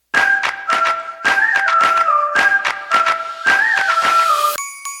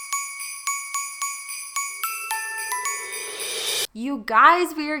You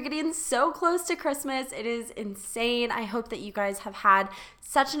guys, we are getting so close to Christmas. It is insane. I hope that you guys have had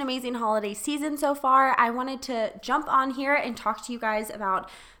such an amazing holiday season so far. I wanted to jump on here and talk to you guys about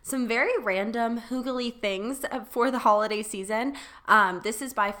some very random hoogly things for the holiday season. This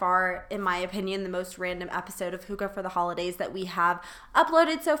is by far, in my opinion, the most random episode of Hygge for the Holidays that we have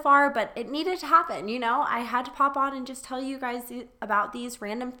uploaded so far, but it needed to happen. You know, I had to pop on and just tell you guys about these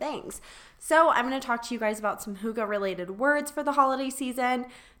random things. So I'm going to talk to you guys about some Hygge related words for the holiday season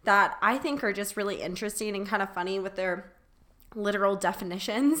that I think are just really interesting and kind of funny with their literal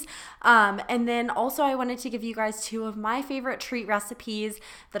definitions. And then also I wanted to give you guys two of my favorite treat recipes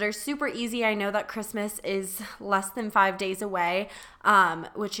that are super easy. I know that Christmas is less than 5 days away,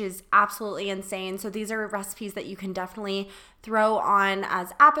 which is absolutely insane. So these are recipes that you can definitely throw on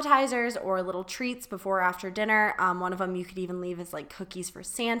as appetizers or little treats before or after dinner. One of them you could even leave as like cookies for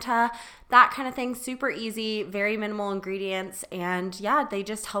Santa, that kind of thing. Super easy, very minimal ingredients, and yeah, they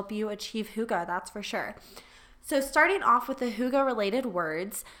just help you achieve Hygge, that's for sure. So starting off with the Hygge related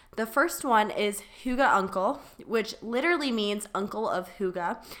words, the first one is Hygge Onkel, which literally means uncle of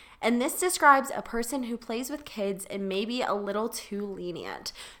Hygge. And this describes a person who plays with kids and may be a little too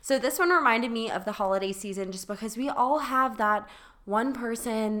lenient. So this one reminded me of the holiday season just because we all have that one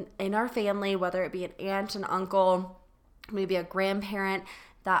person in our family, whether it be an aunt, an uncle, maybe a grandparent,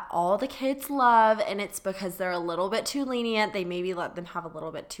 that all the kids love, and it's because they're a little bit too lenient. They maybe let them have a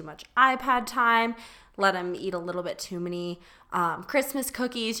little bit too much iPad time, let them eat a little bit too many Christmas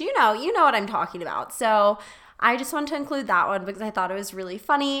cookies. You know what I'm talking about. So I just wanted to include that one because I thought it was really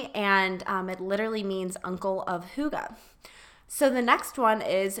funny, and it literally means uncle of Hygge. So the next one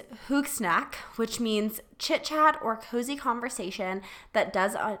is Hyggesnack, which means chit-chat or cozy conversation that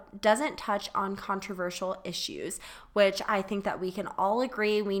doesn't touch on controversial issues, which I think that we can all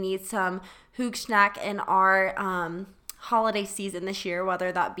agree we need some Hyggesnack in our holiday season this year,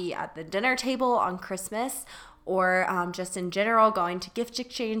 whether that be at the dinner table on Christmas or just in general going to gift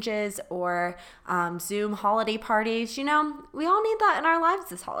exchanges or Zoom holiday parties. You know, we all need that in our lives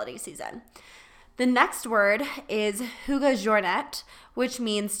this holiday season. The next word is Hyggesjornet, which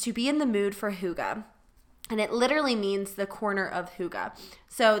means to be in the mood for Hygge. And it literally means the corner of Hygge.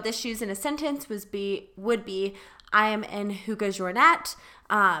 So this used in a sentence would be I am in Hyggesjornet.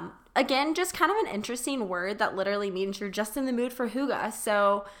 Again, just kind of an interesting word that literally means you're just in the mood for Hygge.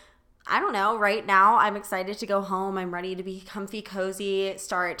 So I don't know, right now I'm excited to go home. I'm ready to be comfy, cozy,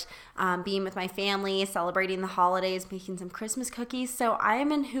 start being with my family, celebrating the holidays, making some Christmas cookies. So I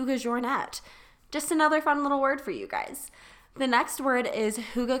am in Hyggesjornet. Just another fun little word for you guys. The next word is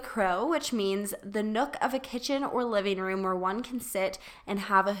Hyggekrog, which means the nook of a kitchen or living room where one can sit and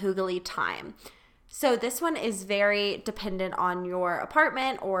have a Hyggely time. So this one is very dependent on your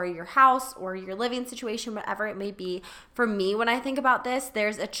apartment or your house or your living situation, whatever it may be. For me, when I think about this,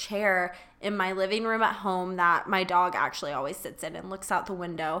 there's a chair in my living room at home that my dog actually always sits in and looks out the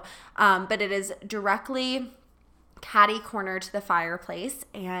window. But it is directly catty corner to the fireplace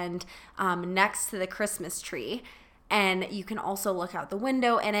and next to the Christmas tree. And you can also look out the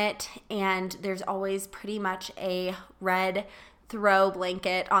window in it, and there's always pretty much a red throw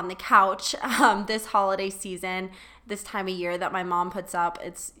blanket on the couch this holiday season, this time of year that my mom puts up.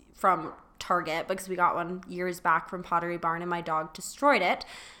 It's from Target because we got one years back from Pottery Barn and my dog destroyed it.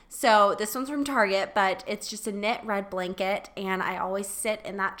 So this one's from Target, but it's just a knit red blanket, and I always sit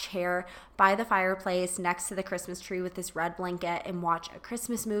in that chair by the fireplace next to the Christmas tree with this red blanket and watch a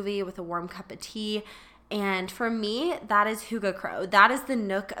Christmas movie with a warm cup of tea. And for me, that is Hyggekrog. That is the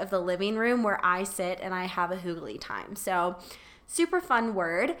nook of the living room where I sit and I have a Hyggely time. So super fun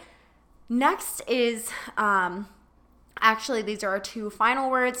word. Next is actually, these are our two final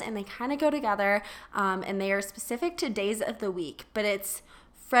words, and they kind of go together, and they are specific to days of the week, but it's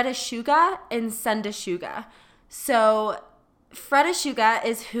Fredagsuga and Søndagssuga. So Fredagsuga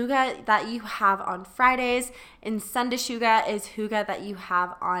is Hygge that you have on Fridays, and Søndagssuga is Hygge that you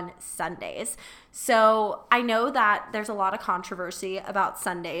have on Sundays. So I know that there's a lot of controversy about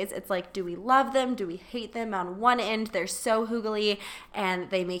Sundays. It's like, do we love them? Do we hate them? On one end, they're so Hyggely and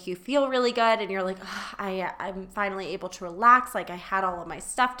they make you feel really good, and you're like, I'm finally able to relax. Like, I had all of my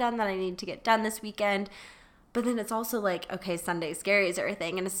stuff done that I need to get done this weekend. But then it's also like, okay, Sunday scaries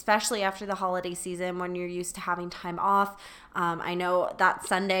everything. And especially after the holiday season when you're used to having time off. I know that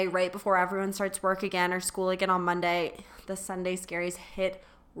Sunday right before everyone starts work again or school again on Monday, the Sunday scaries hit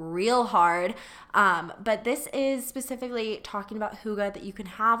real hard. But this is specifically talking about Hygge that you can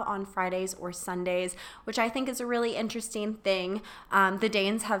have on Fridays or Sundays, which I think is a really interesting thing. The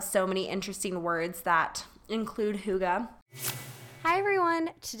Danes have so many interesting words that include Hygge. Hi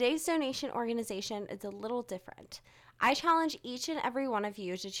everyone, today's donation organization is a little different. I challenge each and every one of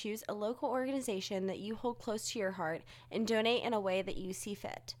you to choose a local organization that you hold close to your heart and donate in a way that you see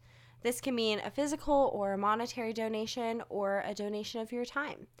fit. This can mean a physical or a monetary donation or a donation of your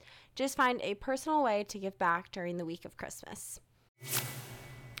time. Just find a personal way to give back during the week of Christmas.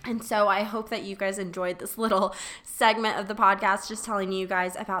 And so I hope that you guys enjoyed this little segment of the podcast, just telling you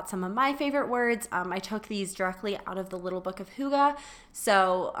guys about some of my favorite words. I took these directly out of the Little Book of Hygge,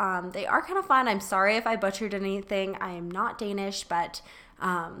 so they are kind of fun. I'm sorry if I butchered anything. I am not Danish, but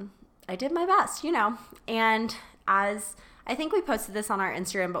I did my best, And as I think we posted this on our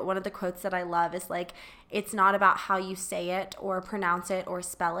Instagram, but one of the quotes that I love is like, it's not about how you say it or pronounce it or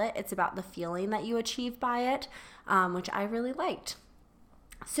spell it. It's about the feeling that you achieve by it, which I really liked.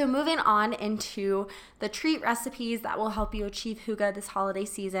 So moving on into the treat recipes that will help you achieve hygge this holiday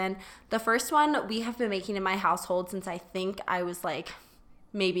season. The first one we have been making in my household since I think I was like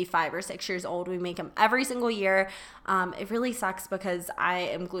maybe 5 or 6 years old. We make them every single year. It really sucks because I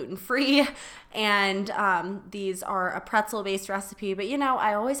am gluten-free and these are a pretzel-based recipe. But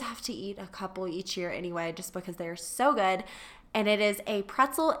I always have to eat a couple each year anyway just because they're so good. And it is a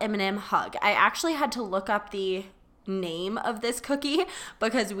pretzel M&M hug. I actually had to look up the name of this cookie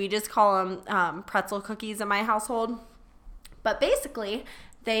because we just call them pretzel cookies in my household. But basically,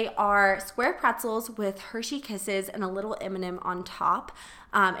 they are square pretzels with Hershey Kisses and a little M&M on top.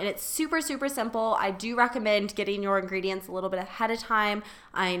 And it's super, super simple. I do recommend getting your ingredients a little bit ahead of time.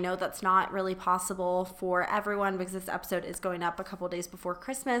 I know that's not really possible for everyone because this episode is going up a couple days before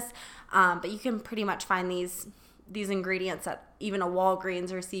Christmas. But you can pretty much find these ingredients at even a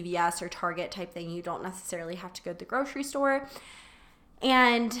Walgreens or CVS or Target type thing. You don't necessarily have to go to the grocery store.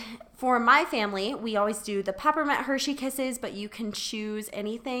 And for my family, we always do the peppermint Hershey Kisses, but you can choose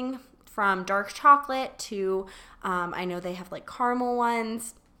anything from dark chocolate to, I know they have like caramel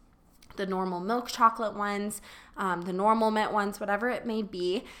ones, the normal milk chocolate ones, the normal mint ones, whatever it may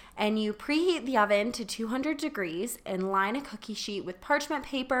be. And you preheat the oven to 200 degrees and line a cookie sheet with parchment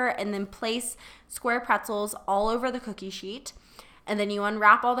paper and then place square pretzels all over the cookie sheet. And then you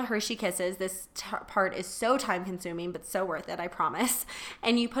unwrap all the Hershey Kisses. This part is so time consuming, but so worth it, I promise.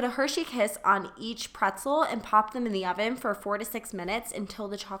 And you put a Hershey Kiss on each pretzel and pop them in the oven for 4 to 6 minutes until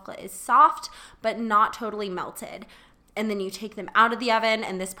the chocolate is soft, but not totally melted. And then you take them out of the oven,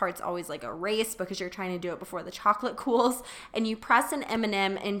 and this part's always like a race because you're trying to do it before the chocolate cools. And you press an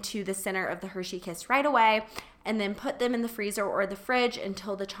M&M into the center of the Hershey Kiss right away, and then put them in the freezer or the fridge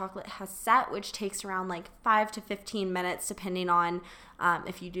until the chocolate has set, which takes around like 5 to 15 minutes depending on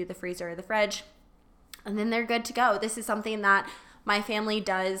if you do the freezer or the fridge. And then they're good to go. This is something that my family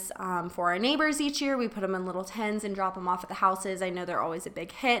does for our neighbors each year. We put them in little tins and drop them off at the houses. I know they're always a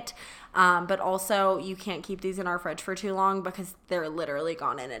big hit, but also you can't keep these in our fridge for too long because they're literally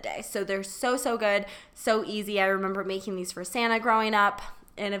gone in a day. So they're so, so good, so easy. I remember making these for Santa growing up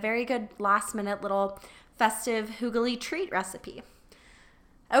and a very good last minute little festive hygge treat recipe.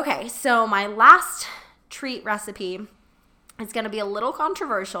 Okay, so my last treat recipe is going to be a little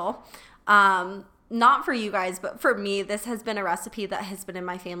controversial. Not for you guys, but for me, this has been a recipe that has been in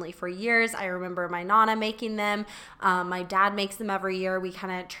my family for years. I remember my Nana making them. My dad makes them every year. We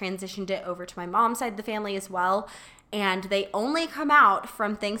kind of transitioned it over to my mom's side of the family as well. And they only come out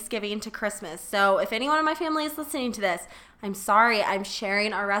from Thanksgiving to Christmas. So if anyone in my family is listening to this, I'm sorry, I'm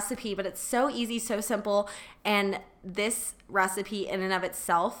sharing our recipe, but it's so easy, so simple. And this recipe in and of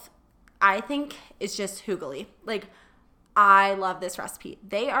itself, I think is just hygge. Like, I love this recipe.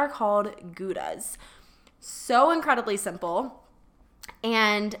 They are called Goudas. So incredibly simple.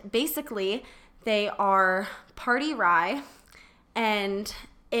 And basically, they are party rye, and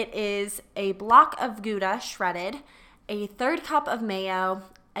it is a block of Gouda shredded, a 1/3 cup of mayo,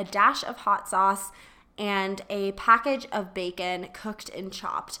 a dash of hot sauce, and a package of bacon cooked and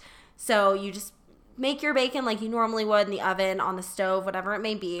chopped. So you just make your bacon like you normally would in the oven, on the stove, whatever it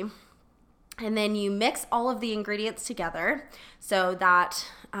may be. And then you mix all of the ingredients together. So that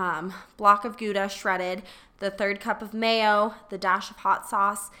block of Gouda shredded, the 1/3 cup of mayo, the dash of hot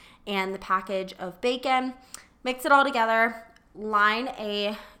sauce, and the package of bacon. Mix it all together. Line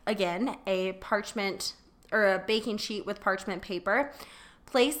a parchment or a baking sheet with parchment paper.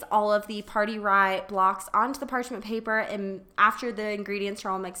 Place all of the party rye blocks onto the parchment paper, and after the ingredients are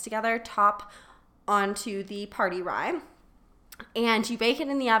all mixed together, top onto the party rye. And you bake it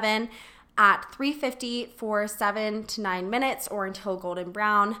in the oven at 350 for 7 to 9 minutes or until golden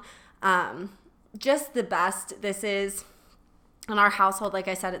brown. Just the best. This is, in our household, like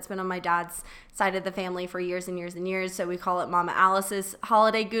I said, it's been on my dad's side of the family for years and years and years, so we call it Mama Alice's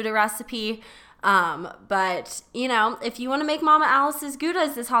holiday Gouda recipe. But, if you want to make Mama Alice's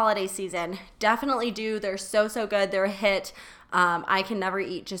Goudas this holiday season, definitely do. They're so good. They're a hit. I can never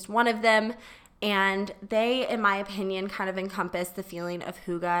eat just one of them. And they, in my opinion, kind of encompass the feeling of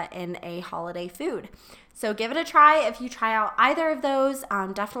hygge in a holiday food. So give it a try. If you try out either of those,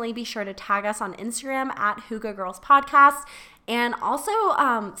 definitely be sure to tag us on Instagram at Hygge Girls Podcast. And also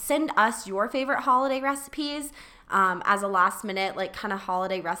send us your favorite holiday recipes as a last minute, kind of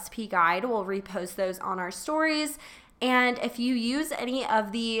holiday recipe guide. We'll repost those on our stories. And if you use any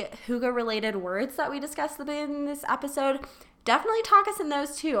of the hygge related words that we discussed in this episode, definitely tag us in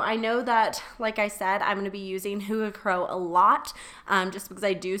those too. I know that, like I said, I'm going to be using Hygge Krø a lot just because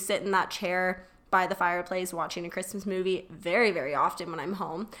I do sit in that chair by the fireplace watching a Christmas movie very, very often when I'm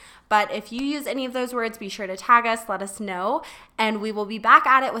home. But if you use any of those words, be sure to tag us, let us know, and we will be back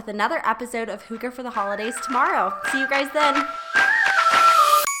at it with another episode of Hygge for the Holidays tomorrow. See you guys then.